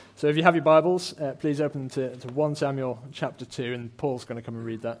So if you have your Bibles, please open to 1 Samuel chapter 2, and Paul's going to come and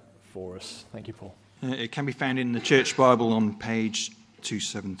read that for us. Thank you, Paul. It can be found in the Church Bible on page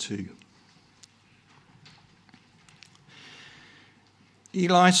 272.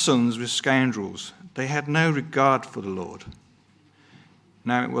 Eli's sons were scoundrels. They had no regard for the Lord.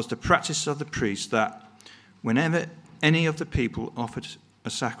 Now it was the practice of the priests that whenever any of the people offered a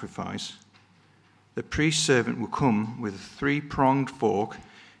sacrifice, the priest's servant would come with a three-pronged fork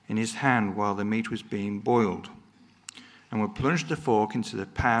in his hand while the meat was being boiled, and would plunge the fork into the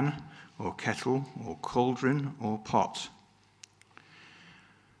pan or kettle or cauldron or pot.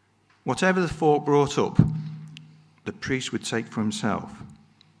 Whatever the fork brought up, the priest would take for himself.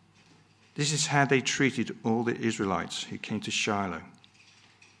 This is how they treated all the Israelites who came to Shiloh.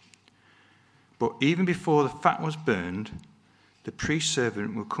 But even before the fat was burned, the priest's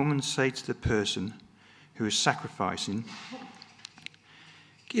servant would come and say to the person who was sacrificing,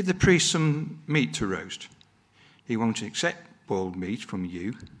 "Give the priest some meat to roast. He won't accept boiled meat from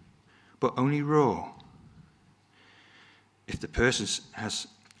you, but only raw." If the person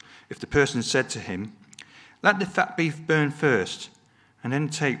said to him, "Let the fat beef burn first, and then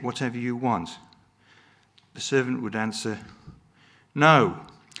take whatever you want," the servant would answer, "No,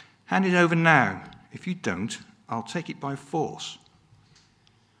 hand it over now. If you don't, I'll take it by force."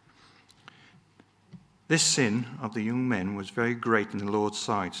 This sin of the young men was very great in the Lord's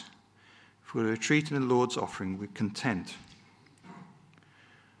sight, for they were treating the Lord's offering with contempt.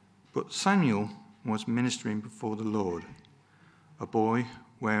 But Samuel was ministering before the Lord, a boy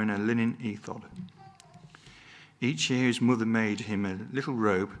wearing a linen ephod. Each year his mother made him a little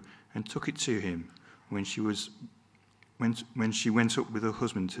robe and took it to him when she went up with her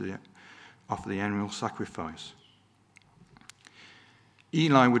husband to offer the annual sacrifice.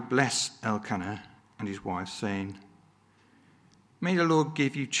 Eli would bless Elkanah and his wife, saying, "May the Lord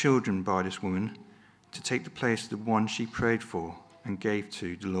give you children by this woman to take the place of the one she prayed for and gave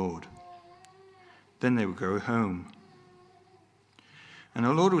to the Lord." Then they would go home. And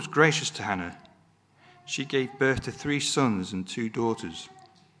the Lord was gracious to Hannah. She gave birth to 3 sons and 2 daughters.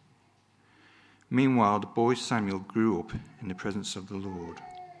 Meanwhile, the boy Samuel grew up in the presence of the Lord.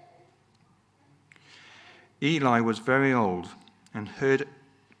 Eli was very old and heard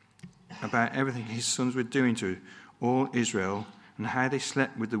about everything his sons were doing to all Israel and how they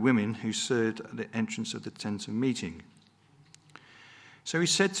slept with the women who served at the entrance of the tent of meeting. So he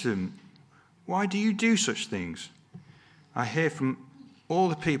said to them, "Why do you do such things? I hear from all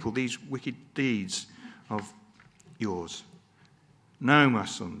the people these wicked deeds of yours. No, my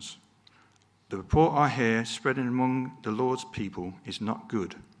sons, the report I hear spreading among the Lord's people is not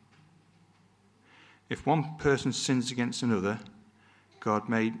good. If one person sins against another, God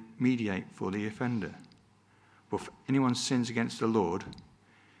may mediate for the offender. But if anyone sins against the Lord,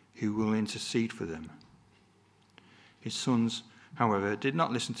 who will intercede for them?" His sons, however, did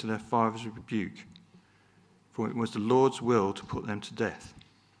not listen to their father's rebuke, for it was the Lord's will to put them to death.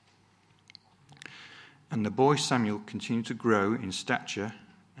 And the boy Samuel continued to grow in stature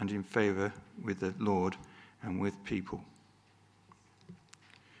and in favor with the Lord and with people.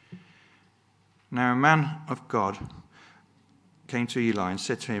 Now a man of God came to Eli and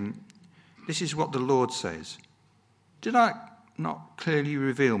said to him, "This is what the Lord says. Did I not clearly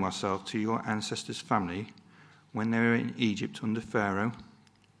reveal myself to your ancestors' family when they were in Egypt under Pharaoh?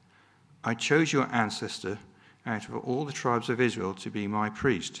 I chose your ancestor out of all the tribes of Israel to be my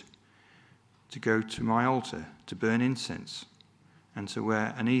priest, to go to my altar, to burn incense, and to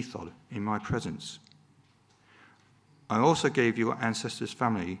wear an ephod in my presence. I also gave your ancestors'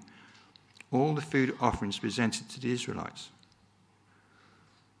 family all the food offerings presented to the Israelites.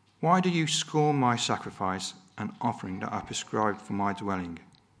 Why do you scorn my sacrifice and offering that I prescribed for my dwelling?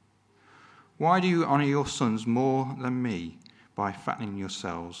 Why do you honor your sons more than me by fattening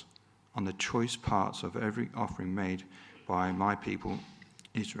yourselves on the choice parts of every offering made by my people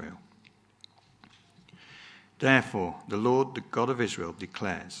Israel? Therefore, the Lord, the God of Israel,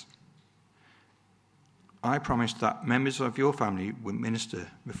 declares, I promised that members of your family would minister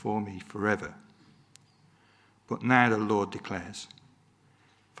before me forever. But now the Lord declares,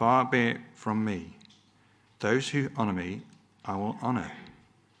 far be it from me. Those who honor me, I will honor,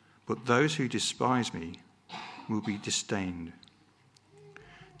 but those who despise me will be disdained.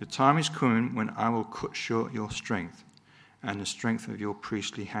 The time is coming when I will cut short your strength and the strength of your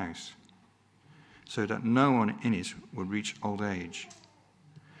priestly house, so that no one in it will reach old age.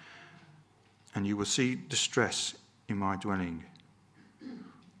 And you will see distress in my dwelling.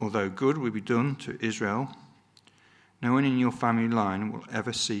 Although good will be done to Israel, no one in your family line will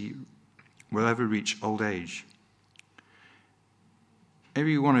ever reach old age.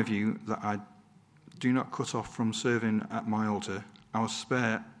 Every one of you that I do not cut off from serving at my altar, I will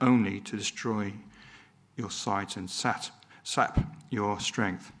spare only to destroy your sight and sap your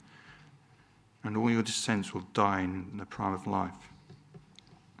strength, and all your descendants will die in the prime of life.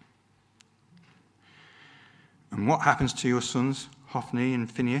 And what happens to your sons, Hophni and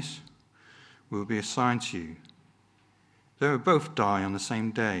Phinehas, will be a sign to you. They will both die on the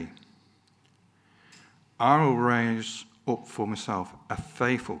same day. I will raise up for myself a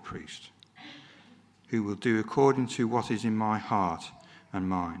faithful priest who will do according to what is in my heart and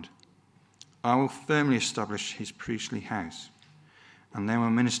mind. I will firmly establish his priestly house, and they will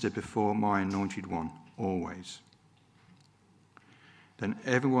minister before my anointed one always. Then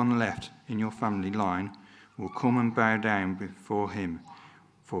everyone left in your family line will come and bow down before him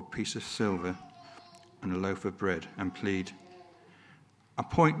for a piece of silver and a loaf of bread and plead,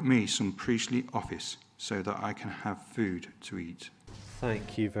 appoint me some priestly office so that I can have food to eat.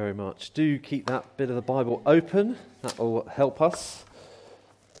 Thank you very much. Do keep that bit of the Bible open. That will help us.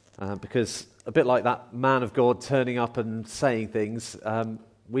 Because a bit like that man of God turning up and saying things,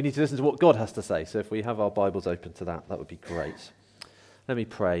 we need to listen to what God has to say. So if we have our Bibles open to that, that would be great. Let me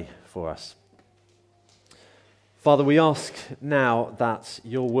pray for us. Father, we ask now that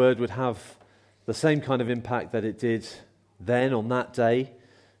your word would have the same kind of impact that it did then on that day,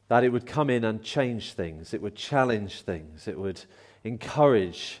 that it would come in and change things, it would challenge things, it would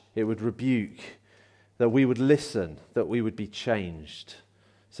encourage, it would rebuke, that we would listen, that we would be changed.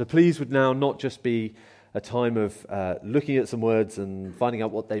 So please would now not just be a time of looking at some words and finding out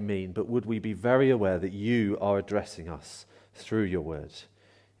what they mean, but would we be very aware that you are addressing us through your word.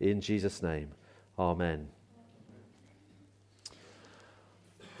 In Jesus' name, amen.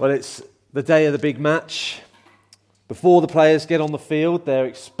 Well, it's the day of the big match. Before the players get on the field, they're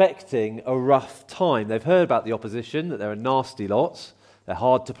expecting a rough time. They've heard about the opposition, that they're a nasty lot. They're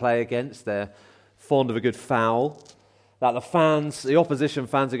hard to play against. They're fond of a good foul. That the opposition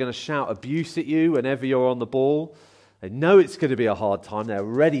fans are going to shout abuse at you whenever you're on the ball. They know it's going to be a hard time. They're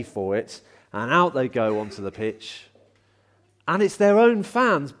ready for it. And out they go onto the pitch. And it's their own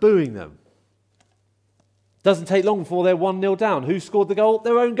fans booing them. Doesn't take long before they're 1-0 down. Who scored the goal?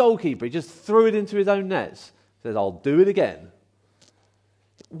 Their own goalkeeper. He just threw it into his own nets. Says, I'll do it again.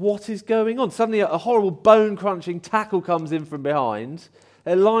 What is going on? Suddenly a horrible bone-crunching tackle comes in from behind.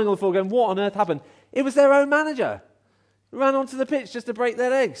 They're lying on the floor going, what on earth happened? It was their own manager. Ran onto the pitch just to break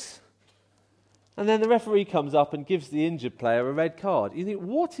their legs. And then the referee comes up and gives the injured player a red card. You think,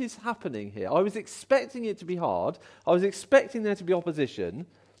 what is happening here? I was expecting it to be hard. I was expecting there to be opposition.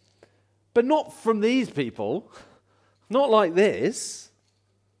 But not from these people. Not like this.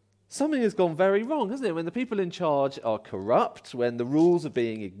 Something has gone very wrong, hasn't it? When the people in charge are corrupt, when the rules are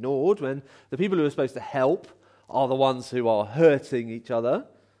being ignored, when the people who are supposed to help are the ones who are hurting each other.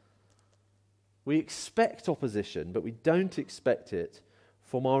 We expect opposition, but we don't expect it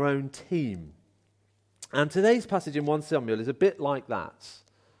from our own team. And today's passage in 1 Samuel is a bit like that.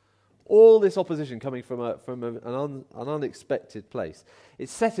 All this opposition coming from an unexpected place.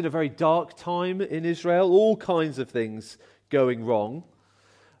 It's set in a very dark time in Israel, all kinds of things going wrong.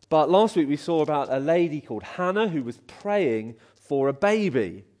 But last week we saw about a lady called Hannah who was praying for a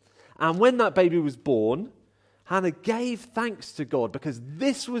baby. And when that baby was born, Hannah gave thanks to God because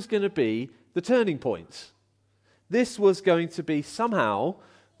this was going to be the turning point. This was going to be somehow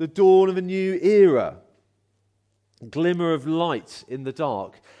the dawn of a new era. A glimmer of light in the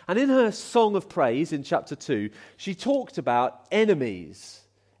dark. And in her song of praise in chapter 2, she talked about enemies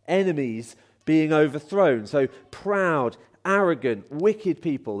being overthrown. So proud, arrogant, wicked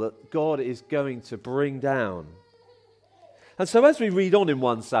people that God is going to bring down. And so as we read on in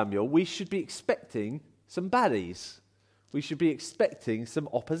 1 Samuel, we should be expecting some baddies. We should be expecting some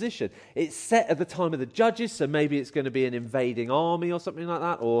opposition. It's set at the time of the judges, so maybe it's going to be an invading army or something like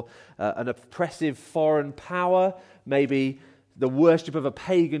that, or an oppressive foreign power. Maybe the worship of a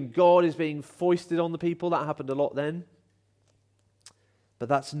pagan god is being foisted on the people. That happened a lot then. But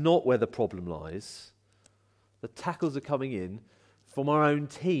that's not where the problem lies. The tackles are coming in from our own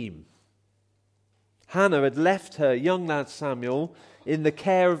team. Hannah had left her young lad Samuel in the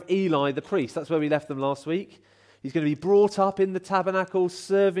care of Eli the priest. That's where we left them last week. He's going to be brought up in the tabernacle,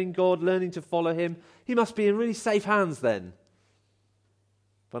 serving God, learning to follow him. He must be in really safe hands then.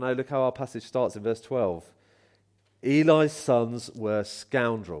 But now look how our passage starts in verse 12. Eli's sons were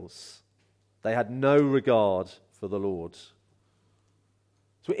scoundrels. They had no regard for the Lord. So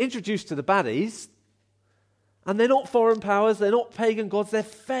we're introduced to the baddies, and they're not foreign powers, they're not pagan gods, they're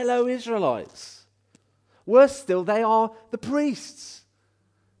fellow Israelites. Worse still, they are the priests.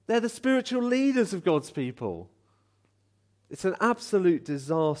 They're the spiritual leaders of God's people. It's an absolute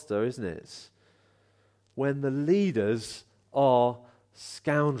disaster, isn't it? When the leaders are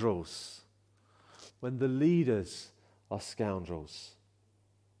scoundrels. When the leaders are scoundrels.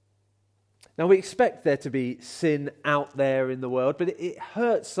 Now, we expect there to be sin out there in the world, but it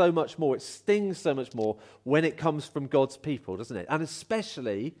hurts so much more, it stings so much more when it comes from God's people, doesn't it? And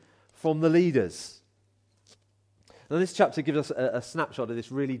especially from the leaders. Now, this chapter gives us a snapshot of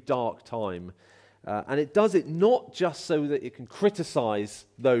this really dark time. And it does it not just so that it can criticize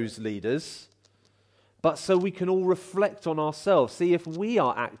those leaders, but so we can all reflect on ourselves, see if we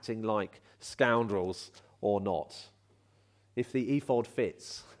are acting like scoundrels or not. If the ephod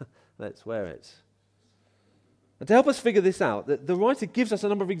fits, let's wear it. And to help us figure this out, the writer gives us a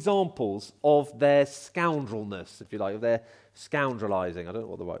number of examples of their scoundrelness, if you like, of their scoundrelizing. I don't know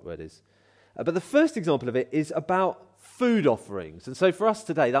what the right word is. But the first example of it is about food offerings. And so for us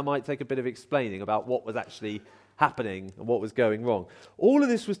today, that might take a bit of explaining about what was actually happening and what was going wrong. All of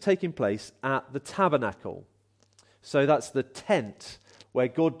this was taking place at the tabernacle. So that's the tent where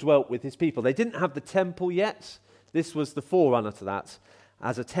God dwelt with his people. They didn't have the temple yet. This was the forerunner to that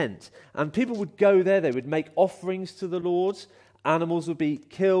as a tent. And people would go there, they would make offerings to the Lord. Animals would be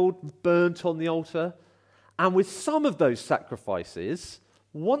killed, burnt on the altar. And with some of those sacrifices,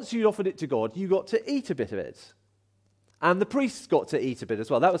 once you'd offered it to God, you got to eat a bit of it. And the priests got to eat a bit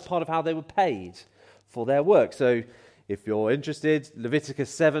as well. That was part of how they were paid for their work. So if you're interested, Leviticus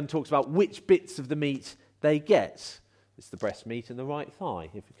 7 talks about which bits of the meat they get. It's the breast meat and the right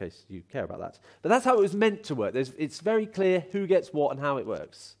thigh, in case you care about that. But that's how it was meant to work. It's very clear who gets what and how it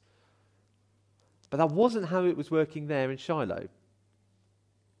works. But that wasn't how it was working there in Shiloh.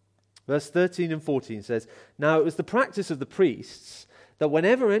 Verse 13 and 14 says, "Now it was the practice of the priests that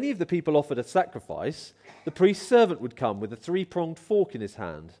whenever any of the people offered a sacrifice, the priest's servant would come with a 3-pronged fork in his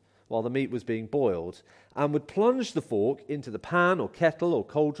hand while the meat was being boiled, and would plunge the fork into the pan or kettle or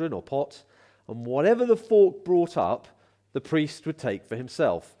cauldron or pot, and whatever the fork brought up, the priest would take for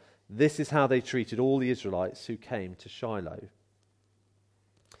himself. This is how they treated all the Israelites who came to Shiloh."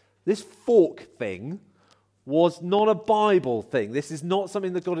 This fork thing was not a Bible thing. This is not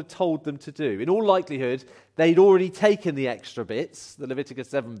something that God had told them to do. In all likelihood, they'd already taken the extra bits, the Leviticus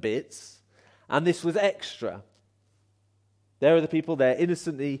 7 bits, and this was extra. There are the people, they're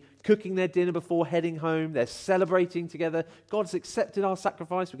innocently cooking their dinner before heading home. They're celebrating together. God's accepted our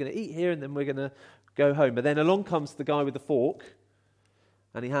sacrifice. We're going to eat here and then we're going to go home. But then along comes the guy with the fork,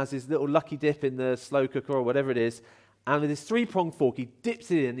 and he has his little lucky dip in the slow cooker or whatever it is, and with his 3-pronged fork, he dips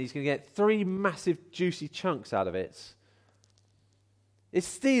it in, and he's going to get 3 massive juicy chunks out of it. It's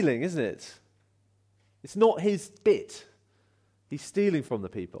stealing, isn't it? It's not his bit. He's stealing from the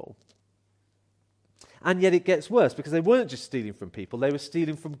people. And yet it gets worse, because they weren't just stealing from people, they were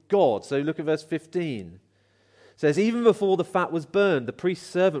stealing from God. So look at verse 15. It says, "Even before the fat was burned, the priest's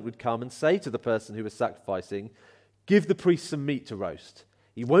servant would come and say to the person who was sacrificing, 'Give the priest some meat to roast.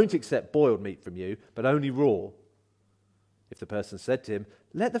 He won't accept boiled meat from you, but only raw.' If the person said to him,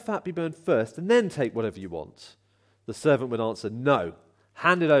 'Let the fat be burned first and then take whatever you want,' the servant would answer, 'No,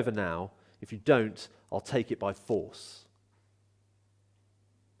 hand it over now. If you don't, I'll take it by force.'"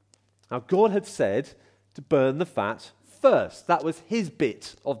 Now God had said to burn the fat first. That was his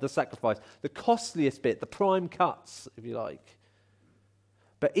bit of the sacrifice, the costliest bit, the prime cuts, if you like.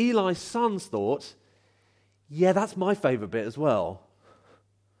 But Eli's sons thought, yeah, that's my favourite bit as well.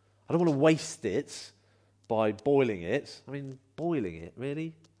 I don't want to waste it by boiling it. I mean, boiling it,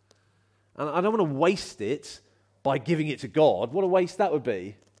 really? And I don't want to waste it by giving it to God. What a waste that would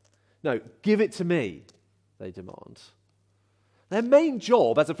be. No, give it to me, they demand. Their main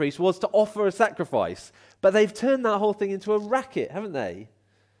job as a priest was to offer a sacrifice, but they've turned that whole thing into a racket, haven't they?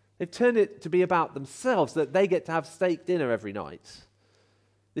 They've turned it to be about themselves, that they get to have steak dinner every night.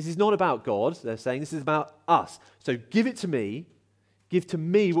 This is not about God, they're saying, this is about us. So give it to me, give to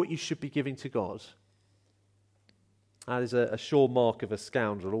me what you should be giving to God. That is a sure mark of a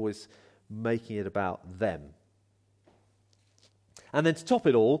scoundrel, always making it about them. And then to top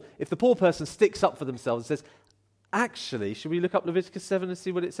it all, if the poor person sticks up for themselves and says, actually, should we look up Leviticus 7 and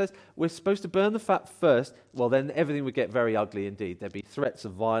see what it says? We're supposed to burn the fat first. Well, then everything would get very ugly indeed. There'd be threats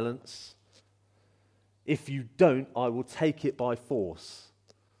of violence. If you don't, I will take it by force,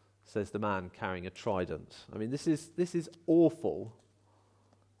 says the man carrying a trident. I mean, this is awful.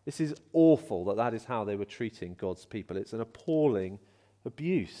 This is awful that is how they were treating God's people. It's an appalling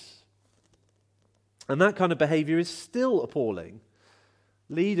abuse. And that kind of behavior is still appalling.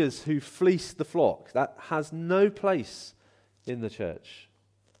 Leaders who fleece the flock, that has no place in the church.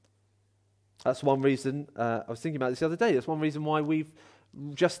 That's one reason, I was thinking about this the other day, that's one reason why we've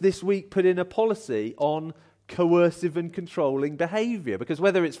just this week put in a policy on coercive and controlling behaviour. Because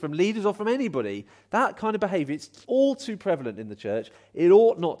whether it's from leaders or from anybody, that kind of behaviour, it's all too prevalent in the church. It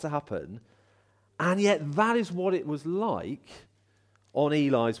ought not to happen. And yet that is what it was like on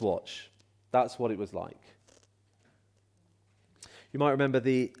Eli's watch. That's what it was like. You might remember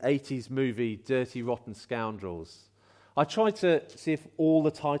the 80s movie Dirty Rotten Scoundrels. I tried to see if all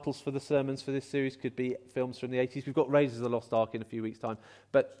the titles for the sermons for this series could be films from the 80s. We've got Raiders of the Lost Ark in a few weeks' time,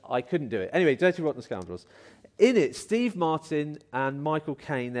 but I couldn't do it. Anyway, Dirty Rotten Scoundrels. In it, Steve Martin and Michael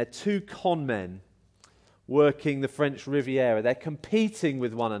Caine, they're two con men working the French Riviera. They're competing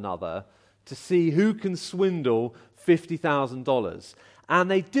with one another to see who can swindle $50,000.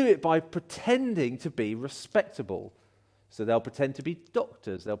 And they do it by pretending to be respectable. So they'll pretend to be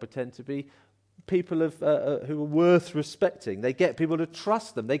doctors. They'll pretend to be people who are worth respecting. They get people to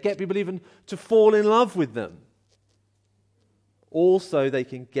trust them. They get people even to fall in love with them. Also, they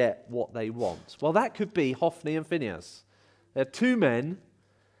can get what they want. Well, that could be Hophni and Phinehas. They're two men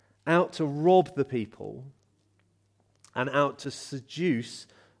out to rob the people and out to seduce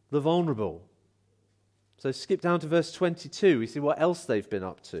the vulnerable. So skip down to verse 22. We see what else they've been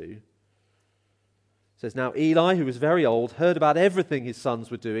up to. It says, now Eli, who was very old, heard about everything his sons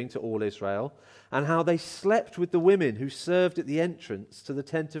were doing to all Israel and how they slept with the women who served at the entrance to the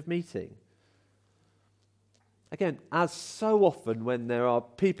tent of meeting. Again, as so often when there are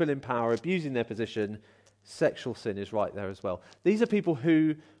people in power abusing their position, sexual sin is right there as well. These are people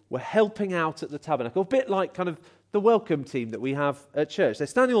who were helping out at the tabernacle, a bit like kind of the welcome team that we have at church. They're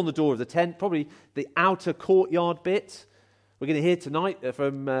standing on the door of the tent, probably the outer courtyard bit. We're going to hear tonight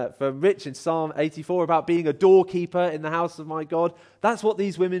from Rich in Psalm 84 about being a doorkeeper in the house of my God. That's what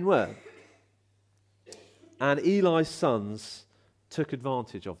these women were. And Eli's sons took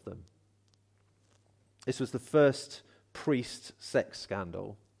advantage of them. This was the first priest sex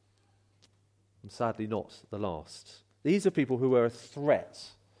scandal, and sadly not the last. These are people who were a threat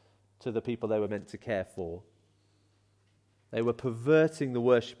to the people they were meant to care for. They were perverting the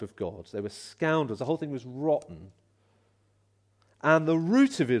worship of God. They were scoundrels. The whole thing was rotten. And the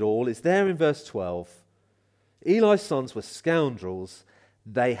root of it all is there in verse 12. Eli's sons were scoundrels.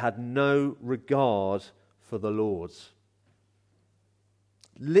 They had no regard for the Lord.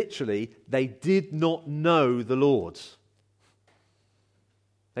 Literally, they did not know the Lord.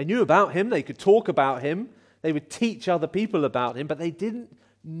 They knew about him. They could talk about him. They would teach other people about him, but they didn't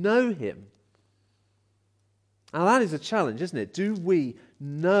know him. Now that is a challenge, isn't it? Do we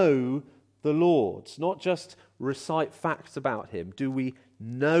know the Lord? Not just recite facts about him. Do we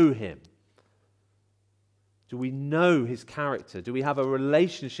know him? Do we know his character? Do we have a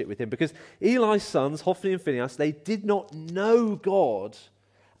relationship with him? Because Eli's sons, Hophni and Phinehas, they did not know God,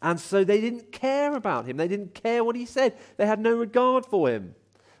 and so they didn't care about him. They didn't care what he said. They had no regard for him.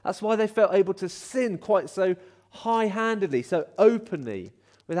 That's why they felt able to sin quite so high-handedly, so openly,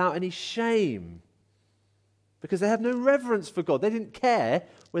 without any shame. Because they had no reverence for God. They didn't care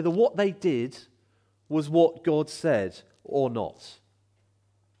whether what they did was what God said or not.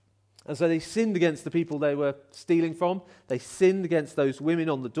 And so they sinned against the people they were stealing from. They sinned against those women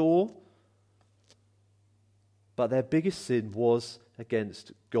on the door. But their biggest sin was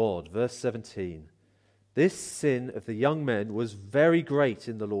against God. Verse 17. This sin of the young men was very great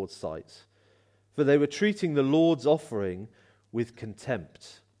in the Lord's sight, for they were treating the Lord's offering with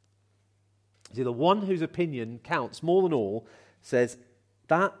contempt. See, the one whose opinion counts more than all says,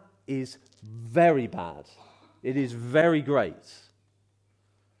 that is very bad. It is very great.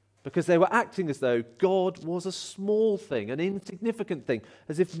 Because they were acting as though God was a small thing, an insignificant thing,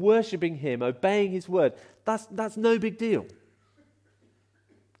 as if worshipping him, obeying his word, that's no big deal.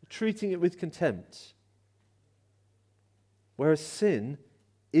 Treating it with contempt. Whereas sin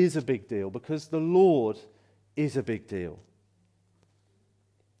is a big deal because the Lord is a big deal.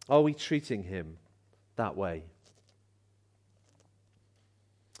 Are we treating him that way?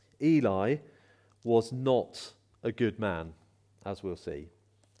 Eli was not a good man, as we'll see.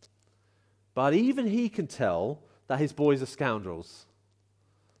 But even he can tell that his boys are scoundrels,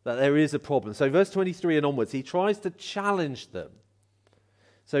 that there is a problem. So verse 23 and onwards, he tries to challenge them.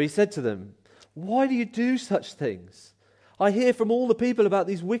 So he said to them, why do you do such things? I hear from all the people about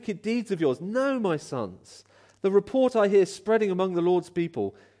these wicked deeds of yours. No, my sons, the report I hear spreading among the Lord's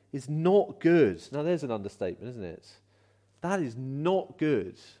people is not good. Now there's an understatement, isn't it? That is not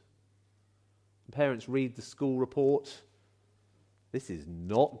good. Parents read the school report. This is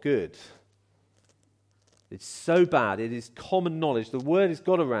not good. It's so bad. It is common knowledge. The word has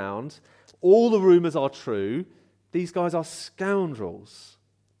got around. All the rumours are true. These guys are scoundrels.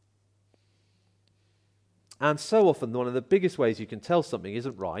 And so often, one of the biggest ways you can tell something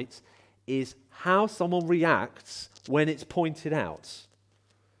isn't right is how someone reacts when it's pointed out.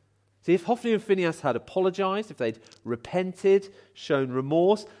 See, if Hophni and Phinehas had apologized, if they'd repented, shown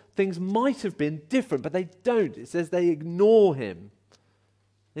remorse, things might have been different, but they don't. It says they ignore him.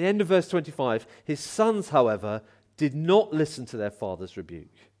 At the end of verse 25, his sons, however, did not listen to their father's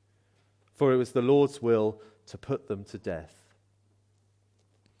rebuke, for it was the Lord's will to put them to death.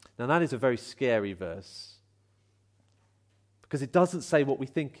 Now that is a very scary verse, because it doesn't say what we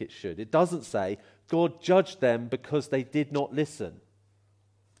think it should. It doesn't say God judged them because they did not listen.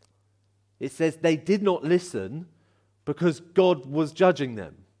 It says they did not listen because God was judging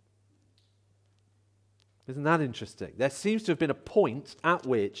them. Isn't that interesting? There seems to have been a point at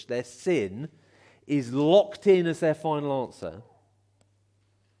which their sin is locked in as their final answer,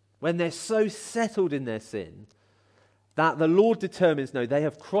 when they're so settled in their sin that the Lord determines, no, they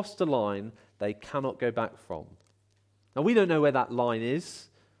have crossed a line they cannot go back from. Now, we don't know where that line is.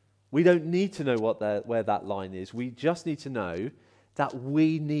 We don't need to know where that line is. We just need to know that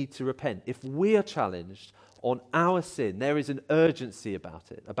we need to repent. If we are challenged on our sin, there is an urgency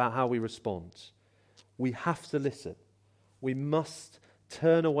about it, about how we respond. We have to listen. We must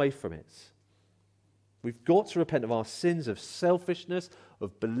turn away from it. We've got to repent of our sins of selfishness,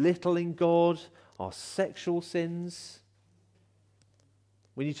 of belittling God, our sexual sins.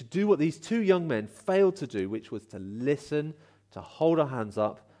 We need to do what these two young men failed to do, which was to listen, to hold our hands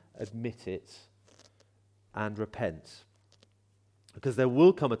up, admit it, and repent. Because there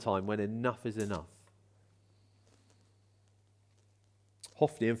will come a time when enough is enough.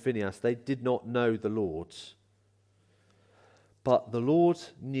 Hophni and Phinehas, they did not know the Lord, but the Lord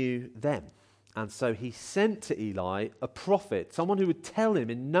knew them. And so he sent to Eli a prophet, someone who would tell him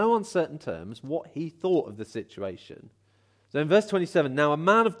in no uncertain terms what he thought of the situation. So in verse 27, now a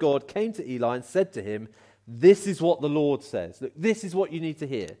man of God came to Eli and said to him, this is what the Lord says. Look, this is what you need to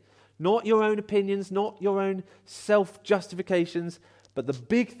hear. Not your own opinions, not your own self-justifications, but the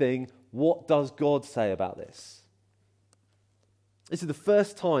big thing, what does God say about this? This is the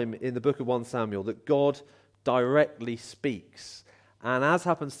first time in the book of 1 Samuel that God directly speaks. And as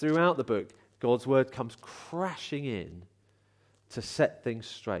happens throughout the book, God's word comes crashing in to set things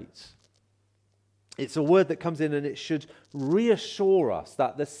straight. It's a word that comes in and it should reassure us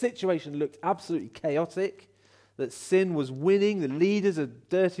that the situation looked absolutely chaotic, that sin was winning, the leaders are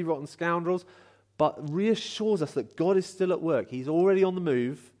dirty, rotten scoundrels, but reassures us that God is still at work. He's already on the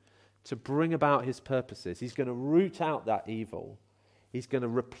move to bring about his purposes. He's going to root out that evil. He's going to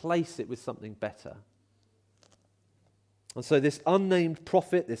replace it with something better. And so this unnamed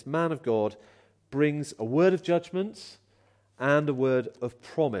prophet, this man of God, brings a word of judgment and a word of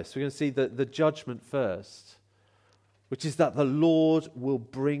promise. We're going to see the judgment first, which is that the Lord will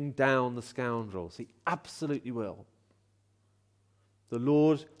bring down the scoundrels. He absolutely will. The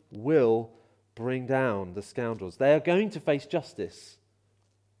Lord will bring down the scoundrels. They are going to face justice.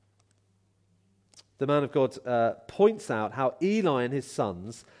 The man of God points out how Eli and his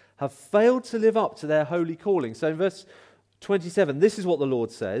sons have failed to live up to their holy calling. So in verse 27, this is what the Lord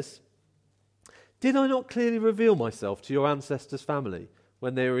says. Did I not clearly reveal myself to your ancestors' family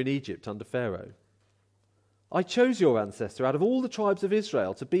when they were in Egypt under Pharaoh? I chose your ancestor out of all the tribes of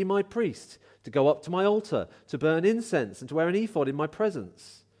Israel to be my priest, to go up to my altar, to burn incense, and to wear an ephod in my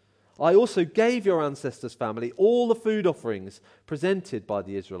presence. I also gave your ancestors' family all the food offerings presented by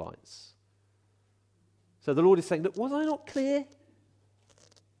the Israelites. So the Lord is saying, look, was I not clear?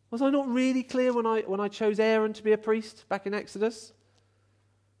 Was I not really clear when I chose Aaron to be a priest back in Exodus?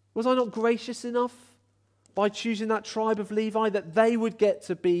 Was I not gracious enough by choosing that tribe of Levi that they would get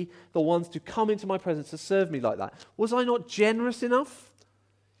to be the ones to come into my presence to serve me like that? Was I not generous enough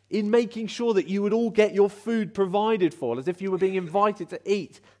in making sure that you would all get your food provided for, as if you were being invited to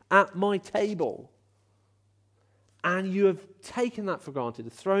eat at my table? And you have taken that for granted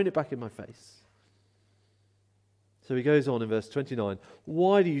and thrown it back in my face. So he goes on in verse 29,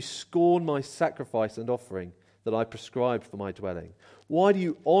 why do you scorn my sacrifice and offering that I prescribed for my dwelling? Why do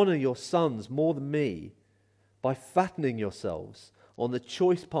you honor your sons more than me by fattening yourselves on the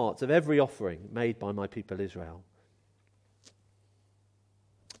choice parts of every offering made by my people Israel?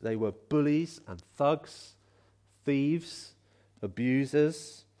 They were bullies and thugs, thieves,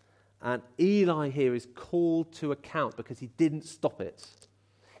 abusers, and Eli here is called to account because he didn't stop it.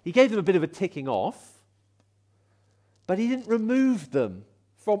 He gave them a bit of a ticking off, but he didn't remove them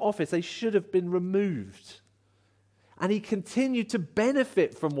from office. They should have been removed. And he continued to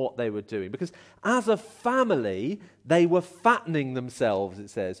benefit from what they were doing, because as a family, they were fattening themselves, it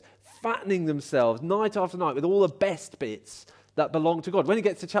says. Fattening themselves night after night with all the best bits that belonged to God. When it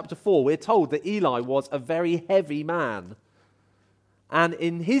gets to chapter 4, we're told that Eli was a very heavy man. And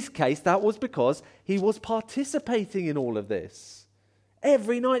in his case, that was because he was participating in all of this.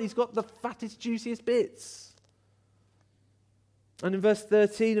 Every night he's got the fattest, juiciest bits. And in verse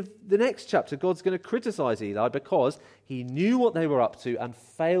 13 of the next chapter, God's going to criticize Eli because he knew what they were up to and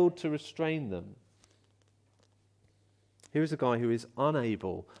failed to restrain them. Here is a guy who is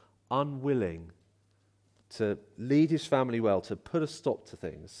unable, unwilling to lead his family well, to put a stop to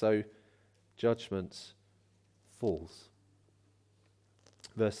things. So judgment falls.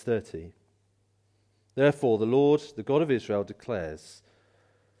 Verse 30. Therefore, the Lord, the God of Israel, declares,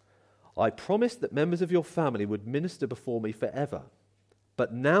 I promised that members of your family would minister before me forever.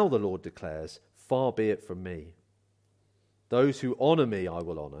 But now the Lord declares, far be it from me. Those who honor me I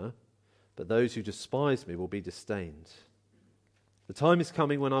will honor, but those who despise me will be disdained. The time is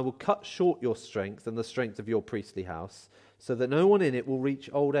coming when I will cut short your strength and the strength of your priestly house, so that no one in it will reach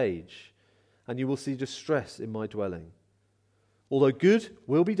old age, and you will see distress in my dwelling. Although good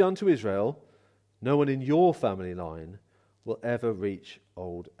will be done to Israel, no one in your family line will ever reach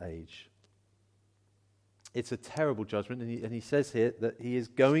old age. It's a terrible judgment, and he says here that he is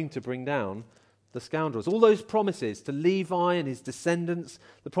going to bring down the scoundrels. All those promises to Levi and his descendants,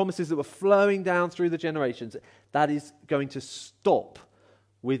 the promises that were flowing down through the generations, that is going to stop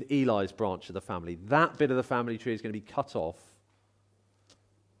with Eli's branch of the family. That bit of the family tree is going to be cut off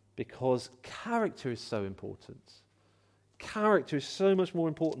because character is so important. Character is so much more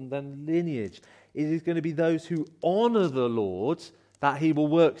important than lineage. It is going to be those who honor the Lord that he will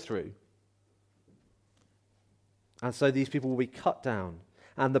work through. And so these people will be cut down.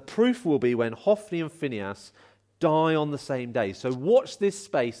 And the proof will be when Hophni and Phinehas die on the same day. So watch this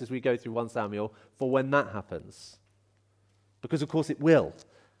space as we go through 1 Samuel for when that happens. Because of course it will.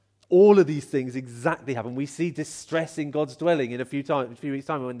 All of these things exactly happen. We see distress in God's dwelling in a few weeks'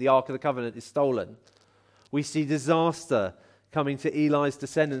 time when the Ark of the Covenant is stolen. We see disaster coming to Eli's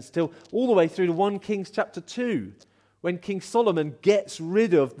descendants till all the way through to 1 Kings chapter 2, when King Solomon gets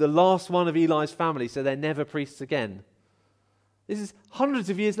rid of the last one of Eli's family so they're never priests again. This is hundreds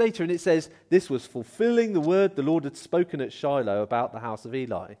of years later, and it says, this was fulfilling the word the Lord had spoken at Shiloh about the house of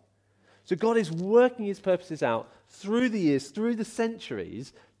Eli. So God is working his purposes out through the years, through the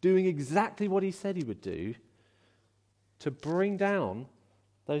centuries, doing exactly what he said he would do to bring down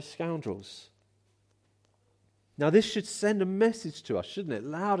those scoundrels. Now this should send a message to us, shouldn't it?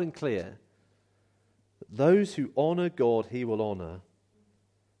 Loud and clear. That those who honor God, he will honor.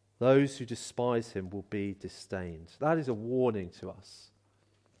 Those who despise him will be disdained. That is a warning to us.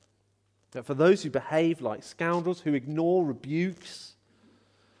 That for those who behave like scoundrels, who ignore rebukes,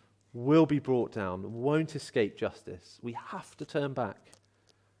 will be brought down, won't escape justice. We have to turn back.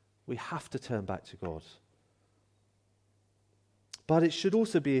 We have to turn back to God. But it should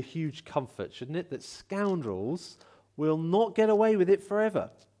also be a huge comfort, shouldn't it, that scoundrels will not get away with it forever.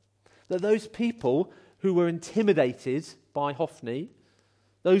 That those people who were intimidated by Hophni,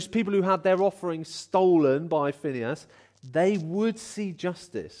 those people who had their offerings stolen by Phinehas, they would see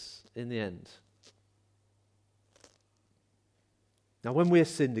justice in the end. Now, when we are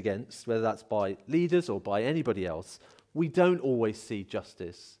sinned against, whether that's by leaders or by anybody else, we don't always see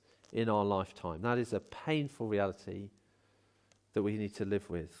justice in our lifetime. That is a painful reality that we need to live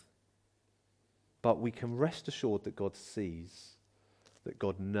with. But we can rest assured that God sees, that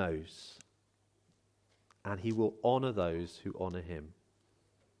God knows, and he will honor those who honor him.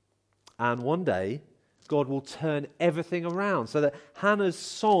 And one day, God will turn everything around so that Hannah's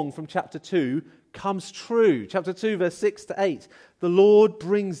song from chapter 2 comes true. Chapter 2, verse 6 to 8. The Lord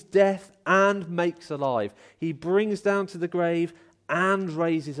brings death and makes alive. He brings down to the grave and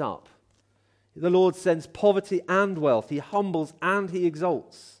raises up. The Lord sends poverty and wealth. He humbles and he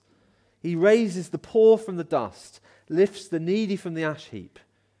exalts. He raises the poor from the dust, lifts the needy from the ash heap.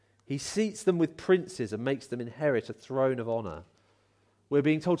 He seats them with princes and makes them inherit a throne of honor. We're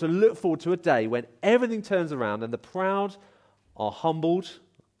being told to look forward to a day when everything turns around and the proud are humbled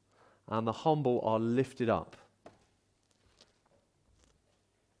and the humble are lifted up.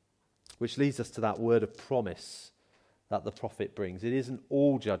 Which leads us to that word of promise that the prophet brings. It isn't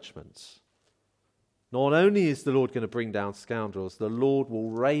all judgments. Not only is the Lord going to bring down scoundrels, the Lord will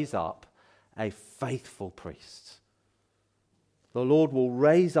raise up a faithful priest. The Lord will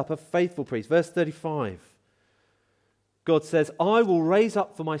raise up a faithful priest. Verse 35. God says, I will raise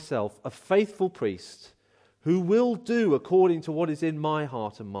up for myself a faithful priest who will do according to what is in my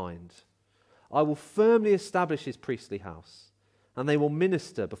heart and mind. I will firmly establish his priestly house, and they will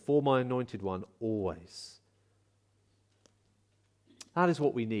minister before my anointed one always. That is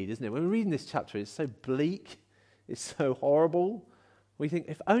what we need, isn't it? When we're reading this chapter, it's so bleak, it's so horrible. We think,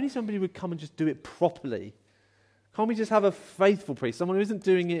 if only somebody would come and just do it properly, Can't we just have a faithful priest, someone who isn't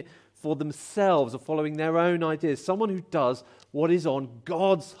doing it for themselves or following their own ideas, someone who does what is on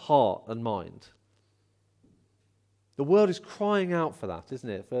God's heart and mind? The world is crying out for that, isn't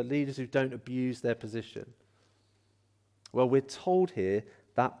it? For leaders who don't abuse their position. Well, we're told here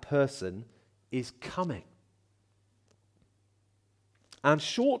that person is coming. And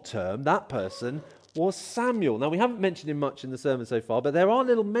short term, that person was Samuel. Now, we haven't mentioned him much in the sermon so far, but there are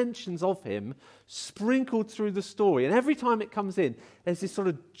little mentions of him sprinkled through the story. And every time it comes in, there's this sort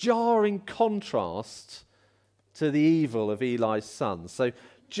of jarring contrast to the evil of Eli's sons. So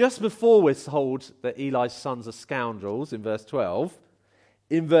just before we're told that Eli's sons are scoundrels in verse 12,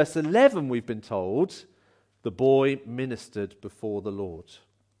 in verse 11 we've been told the boy ministered before the Lord.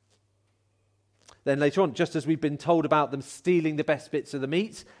 Then later on, just as we've been told about them stealing the best bits of the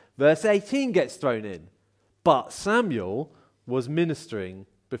meat, verse 18 gets thrown in. But Samuel was ministering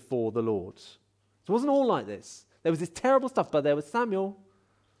before the Lord. So it wasn't all like this. There was this terrible stuff, but there was Samuel.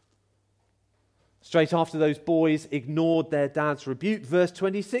 Straight after those boys ignored their dad's rebuke, verse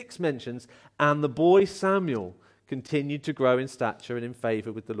 26 mentions, and the boy Samuel continued to grow in stature and in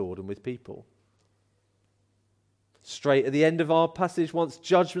favour with the Lord and with people. Straight at the end of our passage, once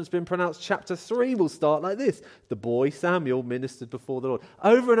judgment's been pronounced, chapter 3 will start like this. The boy Samuel ministered before the Lord.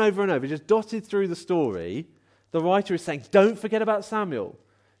 Over and over and over, just dotted through the story, the writer is saying, don't forget about Samuel.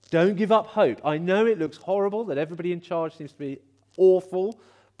 Don't give up hope. I know it looks horrible, that everybody in charge seems to be awful,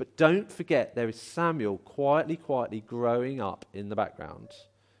 but don't forget there is Samuel quietly growing up in the background.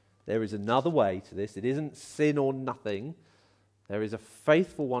 There is another way to this. It isn't sin or nothing. There is a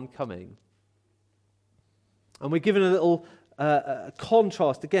faithful one coming. And we're given a little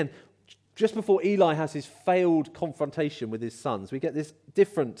contrast. Again, just before Eli has his failed confrontation with his sons, we get this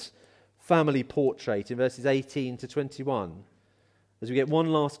different family portrait in verses 18 to 21. As we get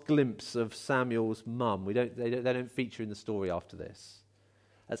one last glimpse of Samuel's mum. They don't feature in the story after this.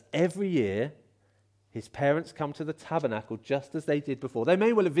 As every year, his parents come to the tabernacle just as they did before. They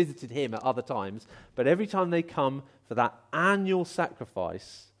may well have visited him at other times, but every time they come for that annual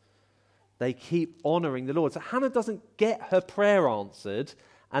sacrifice, they keep honouring the Lord. So Hannah doesn't get her prayer answered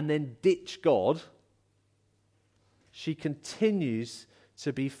and then ditch God. She continues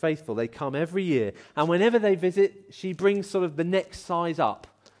to be faithful. They come every year. And whenever they visit, she brings sort of the next size up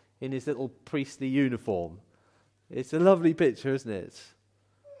in his little priestly uniform. It's a lovely picture, isn't it?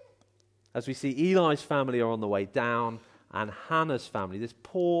 As we see Eli's family are on the way down, and Hannah's family, this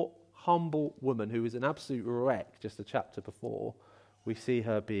poor, humble woman who was an absolute wreck just a chapter before, we see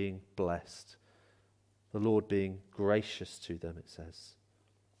her being blessed. The Lord being gracious to them, it says.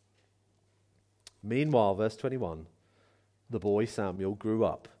 Meanwhile, verse 21, the boy Samuel grew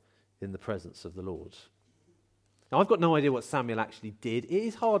up in the presence of the Lord. Now, I've got no idea what Samuel actually did. It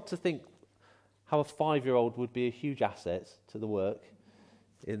is hard to think how a 5-year-old would be a huge asset to the work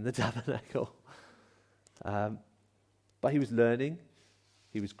in the tabernacle. But he was learning.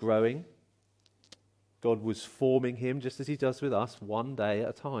 He was growing. God was forming him just as he does with us, one day at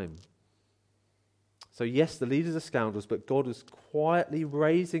a time. So yes, the leaders are scoundrels, but God was quietly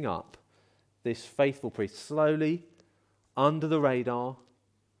raising up this faithful priest, slowly, under the radar,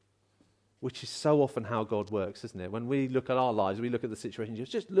 which is so often how God works, isn't it? When we look at our lives, we look at the situation, it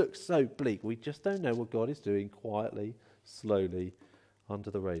just looks so bleak. We just don't know what God is doing quietly, slowly, under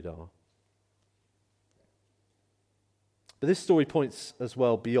the radar. But this story points as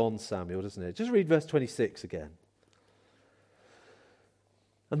well beyond Samuel, doesn't it? Just read verse 26 again.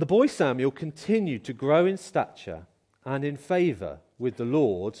 And the boy Samuel continued to grow in stature and in favour with the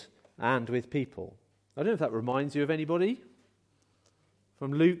Lord and with people. I don't know if that reminds you of anybody.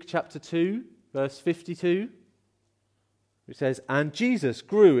 From Luke chapter 2, verse 52, which says, and Jesus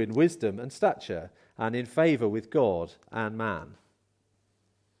grew in wisdom and stature and in favour with God and man.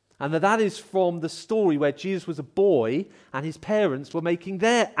 And that is from the story where Jesus was a boy and his parents were making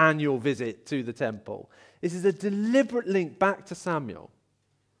their annual visit to the temple. This is a deliberate link back to Samuel.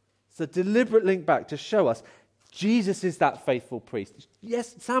 It's a deliberate link back to show us Jesus is that faithful priest.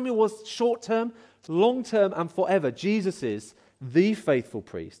 Yes, Samuel was short-term, long-term, and forever. Jesus is the faithful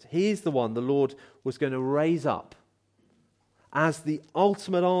priest. He is the one the Lord was going to raise up as the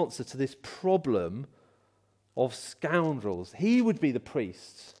ultimate answer to this problem of scoundrels. He would be the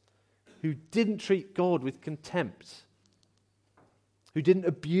priest who didn't treat God with contempt, who didn't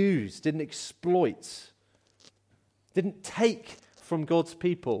abuse, didn't exploit, didn't take from God's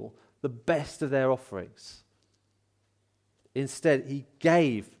people the best of their offerings. Instead, he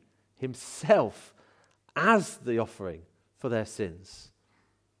gave himself as the offering for their sins.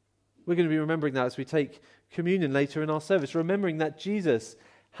 We're going to be remembering that as we take communion later in our service, remembering that Jesus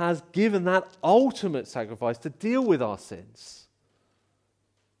has given that ultimate sacrifice to deal with our sins.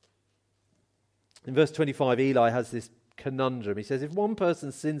 In verse 25, Eli has this conundrum. He says, if one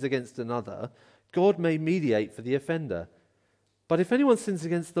person sins against another, God may mediate for the offender. But if anyone sins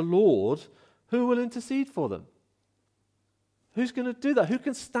against the Lord, who will intercede for them? Who's going to do that? Who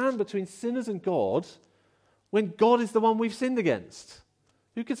can stand between sinners and God when God is the one we've sinned against?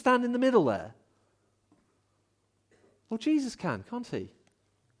 Who can stand in the middle there? Well, Jesus can, can't he?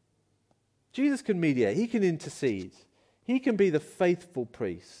 Jesus can mediate. He can intercede. He can be the faithful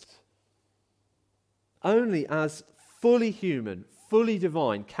priest. Only as fully human, fully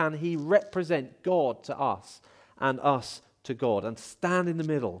divine, can he represent God to us and us to God and stand in the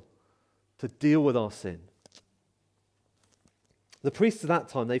middle to deal with our sin. The priests at that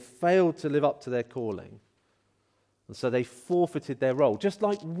time, they failed to live up to their calling. And so they forfeited their role, just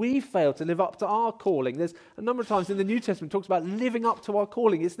like we fail to live up to our calling. There's a number of times in the New Testament it talks about living up to our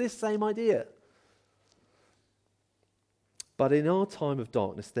calling. It's this same idea. But in our time of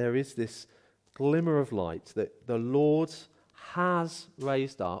darkness, there is this glimmer of light that the Lord has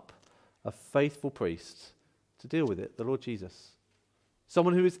raised up a faithful priest to deal with it, the Lord Jesus.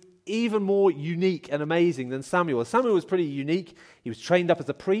 Someone who is even more unique and amazing than Samuel. Samuel was pretty unique. He was trained up as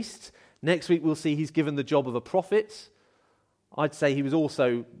a priest. Next week we'll see he's given the job of a prophet. I'd say he was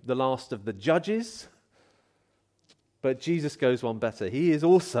also the last of the judges. But Jesus goes one better. He is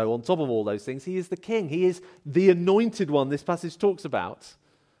also, on top of all those things, he is the king. He is the anointed one this passage talks about,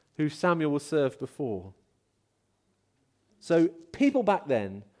 who Samuel was served before. So people back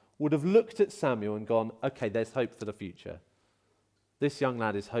then would have looked at Samuel and gone, okay, there's hope for the future. This young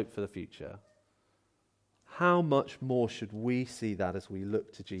lad is hope for the future. How much more should we see that as we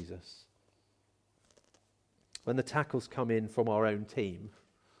look to Jesus? When the tackles come in from our own team,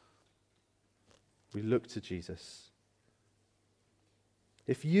 we look to Jesus.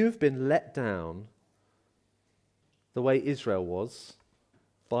 If you've been let down the way Israel was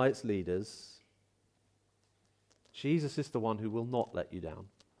by its leaders, Jesus is the one who will not let you down.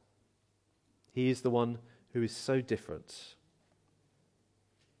 He is the one who is so different.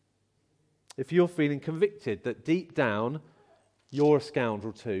 If you're feeling convicted that deep down you're a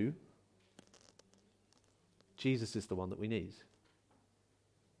scoundrel too, Jesus is the one that we need.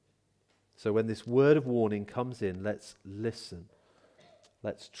 So when this word of warning comes in, let's listen.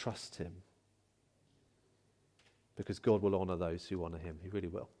 Let's trust him. Because God will honour those who honour him. He really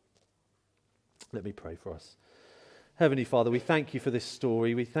will. Let me pray for us. Heavenly Father, we thank you for this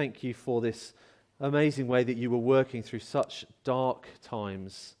story. We thank you for this amazing way that you were working through such dark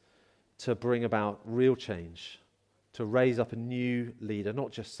times to bring about real change, to raise up a new leader,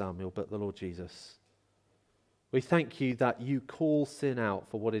 not just Samuel, but the Lord Jesus. We thank you that you call sin out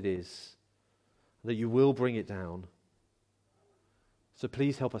for what it is, that you will bring it down. So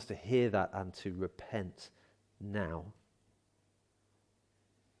please help us to hear that and to repent now.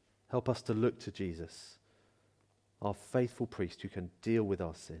 Help us to look to Jesus, our faithful priest who can deal with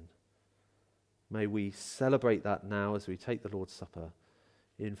our sin. May we celebrate that now as we take the Lord's Supper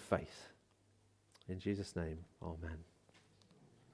in faith. In Jesus' name, amen.